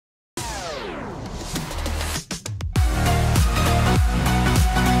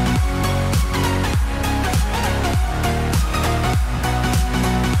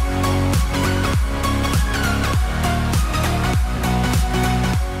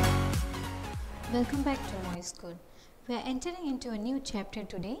Welcome back to Moischool. We are entering into a new chapter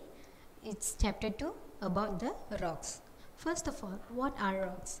today. It's chapter 2 about the rocks. First of all, what are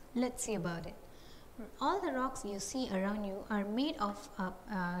rocks? Let's see about it. All the rocks you see around you are made of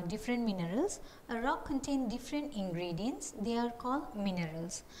different minerals. A rock contains different ingredients. They are called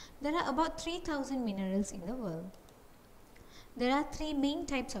minerals. There are about 3000 minerals in the world. There are three main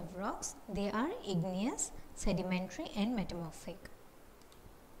types of rocks. They are igneous, sedimentary and metamorphic.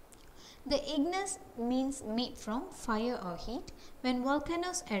 The igneous means made from fire or heat. When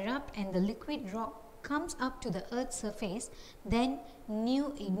volcanoes erupt and the liquid rock comes up to the earth's surface, then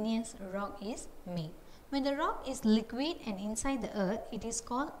new igneous rock is made. When the rock is liquid and inside the earth, it is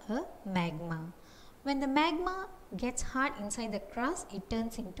called a magma. When the magma gets hard inside the crust, it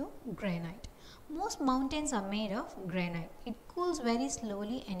turns into granite. Most mountains are made of granite. It cools very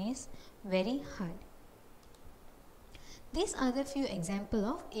slowly and is very hard. These are the few examples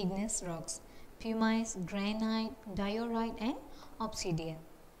of igneous rocks: pumice, granite, diorite and obsidian.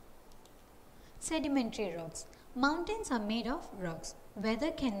 Sedimentary rocks. Mountains are made of rocks.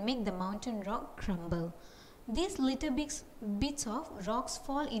 Weather can make the mountain rock crumble. These little bits of rocks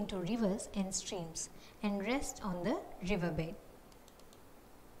fall into rivers and streams and rest on the riverbed.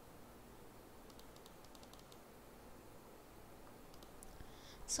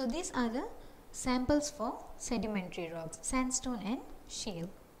 So these are the samples for sedimentary rocks: sandstone and shale.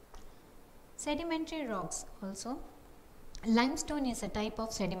 Sedimentary rocks also. Limestone is a type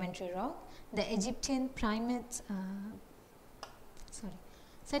of sedimentary rock. The Egyptian pyramids,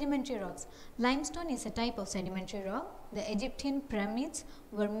 sedimentary rocks. Limestone is a type of sedimentary rock. The Egyptian pyramids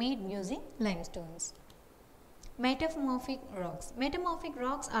were made using limestones. Metamorphic rocks. Metamorphic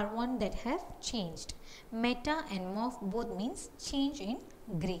rocks are one that have changed. Meta and morph both means change in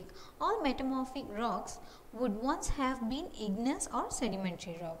Greek. All metamorphic rocks would once have been igneous or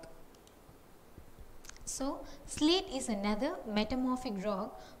sedimentary rock. So, slate is another metamorphic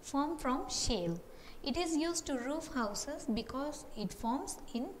rock formed from shale. It is used to roof houses because it forms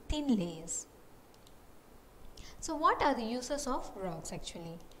in thin layers. So, what are the uses of rocks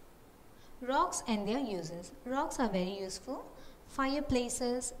actually? Rocks and their uses. Rocks are very useful.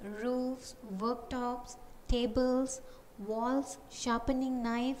 Fireplaces, roofs, worktops, tables, walls, sharpening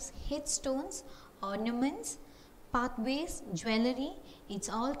knives, headstones, ornaments, pathways, jewelry. It's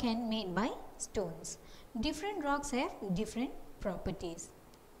all can made by stones. Different rocks have different properties.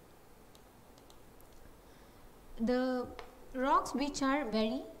 The rocks which are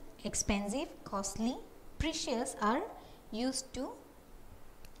very expensive, costly, precious are used to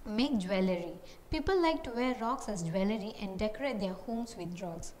make jewelry. People like to wear rocks as jewelry and decorate their homes with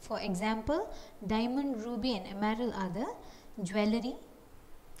rocks. For example, diamond, ruby and emerald are the jewelry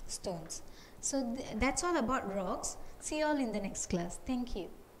stones. So that's all about rocks. See you all in the next class. Thank you.